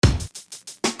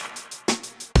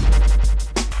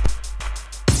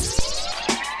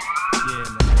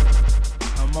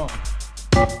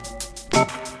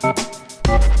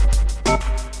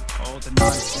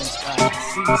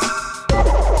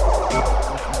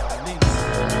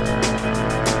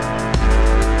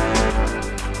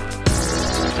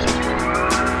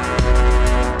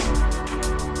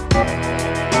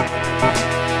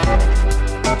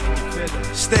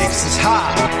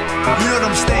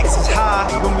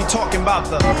talking about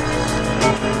the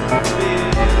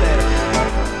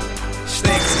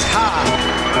stakes is high.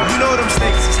 You know them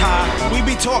stakes is high. We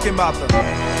be talking about the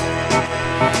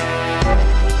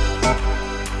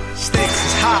stakes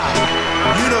is high.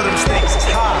 You know them stakes is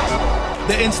high.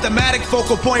 The instamatic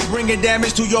focal point bringing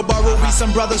damage to your burrow. Be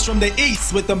some brothers from the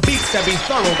east with them beats that be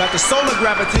thorough. Got the solar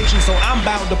gravitation, so I'm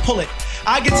bound to pull it.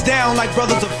 I gets down like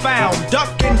brothers are found,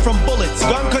 ducking from bullets.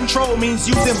 Gun control means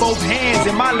using both hands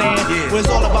in my land, where it's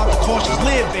all about the cautious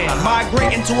living.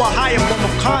 Migrating to a higher form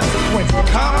of consequence.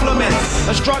 Compliments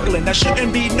are struggling, that shouldn't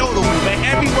be notable. Man,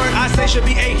 every word I say should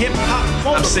be a hip-hop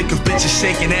quote. I'm sick of bitches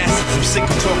shaking asses. I'm sick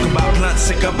of talking about blunts,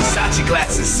 sick of Versace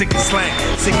glasses, sick of slang,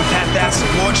 sick of half-ass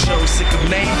award shows, sick of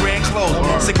name brand clothes,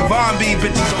 sick of R&B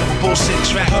bitches over bullshit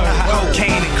tracks, cocaine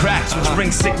and cracks, which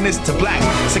brings sickness to black.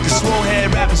 Sick of swole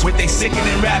head rappers with they sickening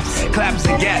raps, claps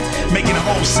and gats, making the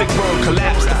whole sick world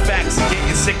collapse. The facts are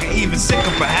getting sicker, even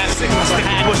sicker perhaps. I stick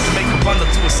a push to make a bundle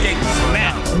to escape the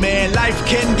synapse. Man, life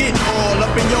can get all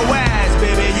up in your ass,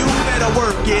 baby. You better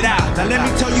work it out. Now let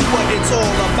me tell you what it's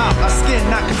all about. A skin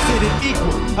not considered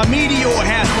equal. A meteor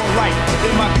has more right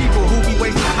than my people who be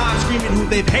wasting time screaming who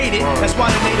they've hated. That's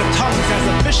why the native tongues has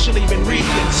officially been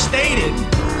reinstated.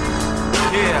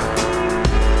 Yeah.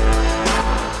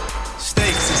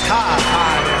 Stakes is high.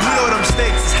 You know them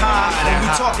stakes is high. And we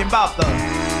talking about the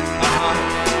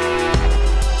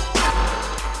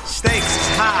stakes is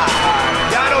high.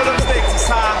 Y'all know them stakes is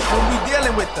high when we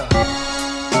dealing with the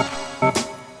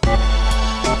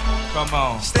Come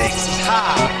on. stakes is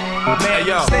high. Man, Hey,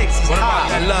 yo, stakes is what high. about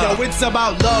that love? Yo, it's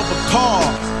about love of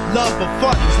cars, love of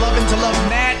funds, loving to love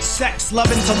mad sex,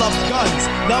 loving to love guns,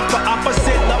 love for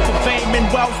opposite, love for fame and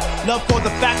wealth, love for the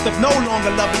fact of no longer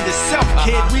loving yourself,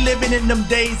 kid. We living in them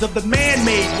days of the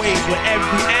man-made ways where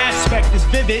every aspect is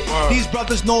vivid. These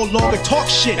brothers no longer talk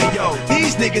shit. Hey, yo,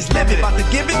 these niggas live it. About to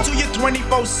give it to you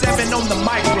 24/7 on the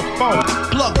microphone.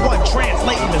 Plug one,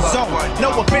 translating the zone.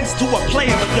 No offense to a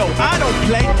player, but yo, I don't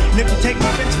play. And if you take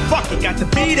offense, fuck it, got to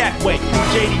be that way.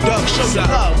 JD Doug, show your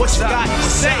love. What you got to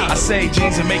say? I say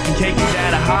jeans and making cake is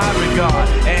at a high regard,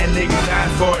 and niggas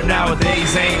dying for it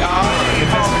nowadays ain't art.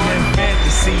 Investing in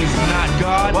fantasies is not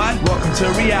God. Welcome to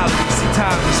reality. See,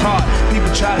 times is hard.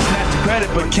 People try to snatch the credit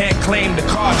but can't claim the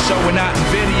card. Showing out in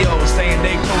videos saying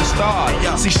they co-star.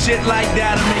 See, shit like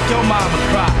that'll make your mama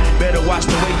cry. Better watch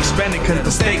the way you spend it, cause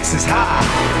the stakes is high.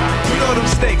 You know them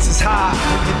stakes is high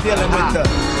when you're dealing with the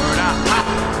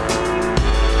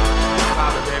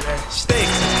stakes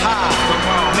is high.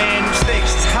 Man, them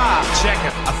stakes is high. Check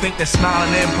it. I think that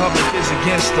smiling in public is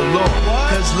against the law.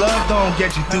 Cause love don't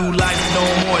get you through life no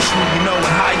more. It's who you know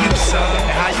and how you son,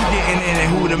 and how you getting in and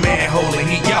who the man holding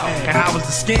heat. Yo, and how was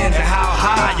the skins and how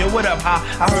high. Yo, what up, how?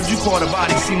 I heard you call the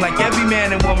body. Seem like every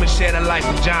man and woman shared a life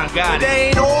with John Gotti.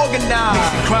 They ain't organized.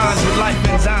 Mixing crimes with life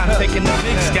enzymes, taking the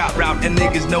big scout route, and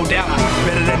niggas no doubt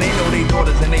better than they know they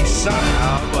daughters and they son.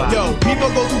 Yo, people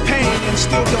go through pain and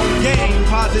still don't gain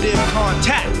positive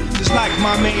contact. Just like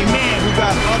my main man who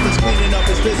got others cleaning up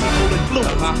his physical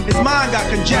influence. His mind got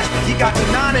congested, he got the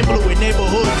non and blue, and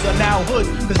neighborhoods are now hoods.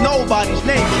 Cause nobody's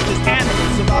neighbors, just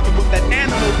animals surviving with that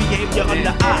animal behavior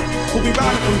under eye. We'll be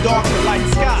rounding from dark to light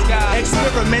sky.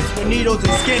 Experiments where needles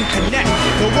and skin connect.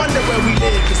 No wonder where we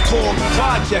live is called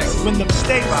projects. When the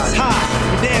stakes is high,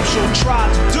 we damn sure try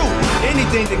to do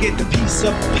anything to get the piece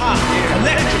of the pie.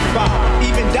 Electrified,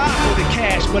 even die for the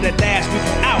cash, but at last we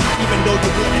come out, even though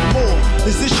you wanted more.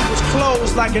 This issue was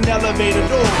closed like an elevator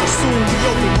door, but soon we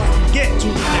open once we get to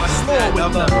the next floor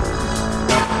with the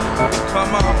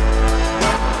Come on.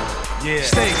 Yeah.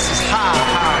 stakes is high.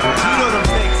 You know them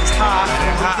stakes is high.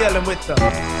 We're dealing with the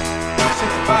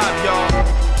 65, y'all.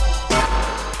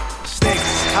 stakes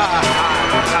is high.